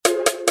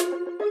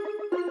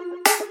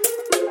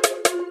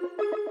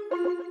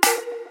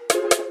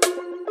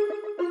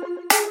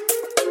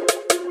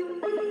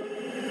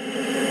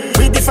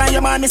From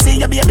your man, me see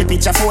your baby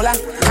picture fuller.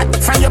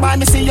 From your man,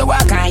 me see you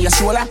walk on your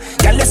shoulder.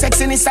 Girl, your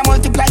sexiness a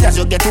multiply as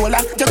you get older.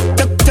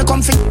 You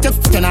come fit,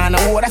 you know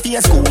no water. For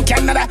your school,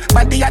 Canada,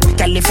 body at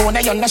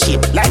California, you're no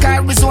shape. Like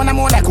Arizona,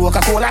 more like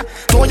Coca-Cola.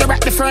 Throw you back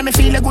the firm, me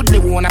feel a good, they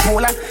wanna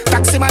polar.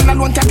 Taxi man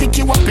alone can pick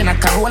you up in a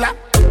Corolla.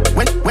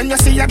 When you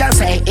see a girl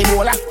say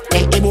Ebola,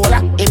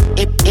 Ebola,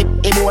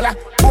 Ebola.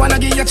 Wanna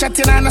give you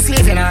chatting and a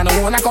slaving and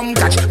I wanna come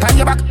catch. Pan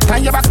your back,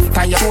 pan your back,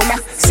 pan your shoulder.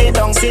 Sit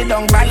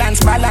down, balance,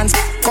 balance.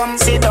 Come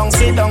sit down,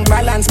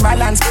 balance,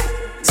 balance.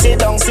 Sit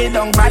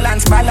down,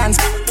 balance, balance.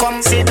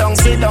 Come sit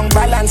down,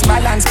 balance,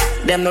 balance.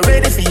 Them no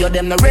ready for you,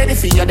 them no ready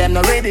for you, them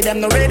no ready, them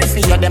no ready for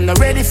you, them no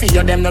ready for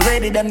you, them no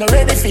ready, them no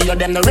ready for you,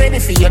 them no ready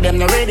for you, them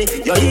no ready.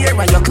 You're here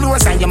and you're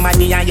close and your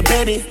money and your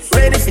petty.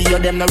 Ready for you,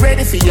 them no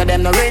ready for you,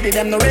 them no ready,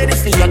 them no ready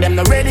for you, them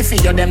no ready for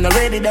you, them no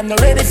ready, them no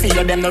ready for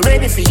you, them no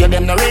ready for you,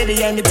 them no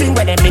ready. Anything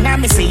where them in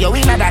and me see you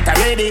in that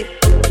already.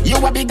 You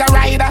a bigger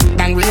rider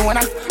than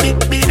Winona.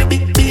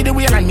 Be the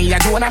wheel and me a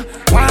Jonah.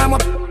 Warm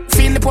up.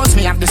 Feel the pulse,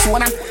 me have the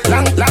sauna.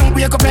 Long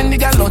wake up and the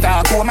girl out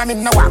of coma. Me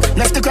no walk,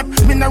 left the cup,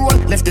 me no roll.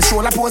 Left the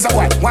shoulder pose a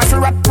while. Want to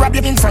rap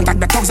you in front of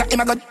the thugs that him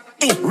a god.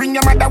 Ring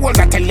your mother, hold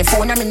the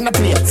telephone, I'm in the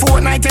play.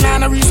 419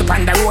 on a reason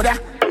on the road.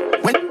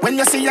 When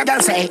you see a girl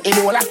say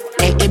Ebola,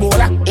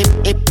 Ebola,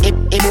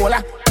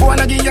 Ebola.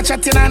 Wanna give you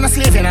chatting and a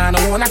slaving and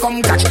I wanna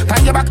come catch.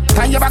 Pan your back,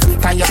 pan your back,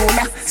 pan your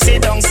shoulder.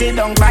 Sit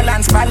down,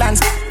 balance,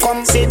 balance.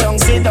 Come sit down,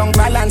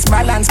 balance,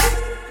 balance.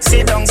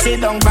 Sit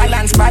down,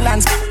 balance,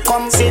 balance.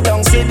 Come sit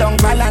down,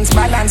 balance,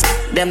 balance.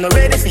 Them no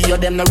ready for you,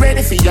 them no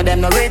ready for you,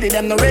 them no ready,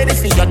 them no ready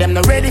for you, them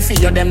no ready for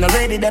you, them no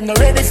ready, them no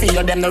ready for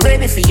you, them no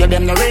ready for you,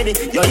 them no ready.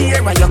 You're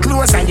here and you're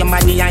close and your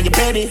money and your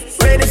petty.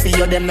 Ready for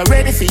you, them no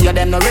ready for you,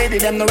 them no ready,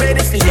 them no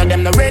ready for you,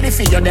 them no ready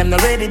for you, them no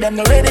ready, them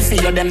no ready for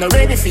you, them no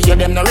ready for you,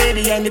 them no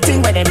ready.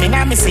 Anything where them in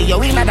and me see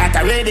you in that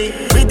already.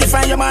 Pretty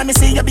from your man, me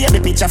see your baby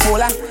picture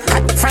fuller.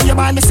 From your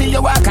man, me see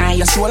you walk on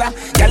your shoulder.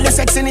 Girl, your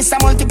sexiness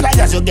a multiply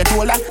as you get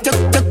older.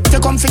 You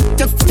come fit,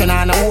 you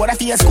know no water.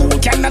 For your school,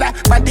 Canada,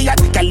 body at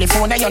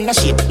California, you're no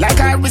shape. Like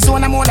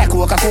Arizona, more like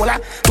Coca-Cola.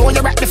 Throw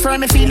you back the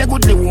firm, me feel a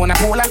good, they wanna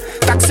polar.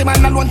 Taxi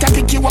man alone can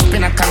pick you up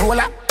in a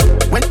Corolla.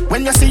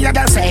 When you see a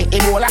girl say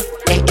Ebola,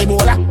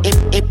 Ebola,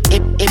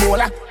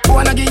 Ebola.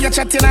 Wanna give you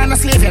chatting and a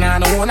slaving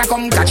and I wanna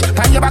come catch.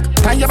 Pan your back,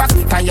 pan your back,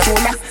 pan your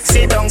shoulder.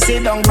 Sit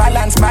down,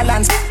 balance,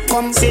 balance.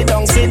 Come sit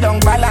down,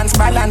 balance,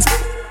 balance.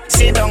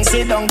 Sit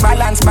down,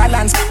 balance,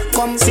 balance.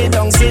 Come sit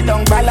down,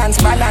 balance,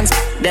 balance.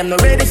 Them no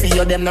ready for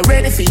you, them no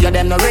ready for you,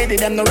 them no ready,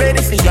 them no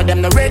ready for you,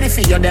 them no ready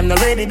for you, them no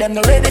ready, them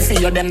no ready for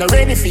you, them no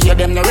ready for you,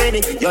 them no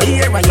ready. You're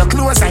here and you're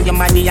close and your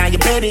money and your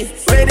petty.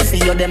 Ready for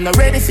you, them no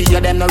ready for you,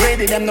 them no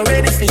ready, them no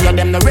ready for you,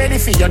 them no ready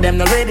for you, them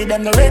no ready,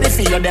 them no ready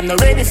for you, them no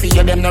ready for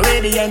you, them no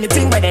ready.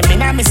 Anything where them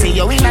in and me see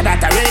you in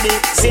that already.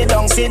 Sit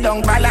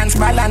down, balance,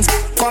 balance.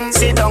 Come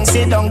sit down,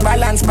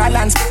 balance,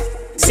 balance.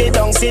 Sit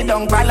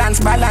down, balance,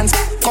 balance.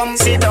 Come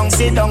sit down,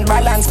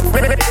 balance.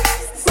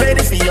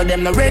 Ready for you,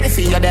 them no ready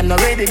for you, them no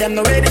ready, them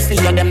no ready for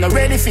you, them no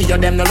ready for you,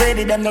 them no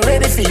ready, them no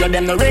ready for you,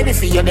 them no ready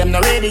for you, them no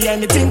ready.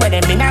 Anything where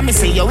them in and me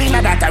see you in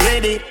that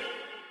already.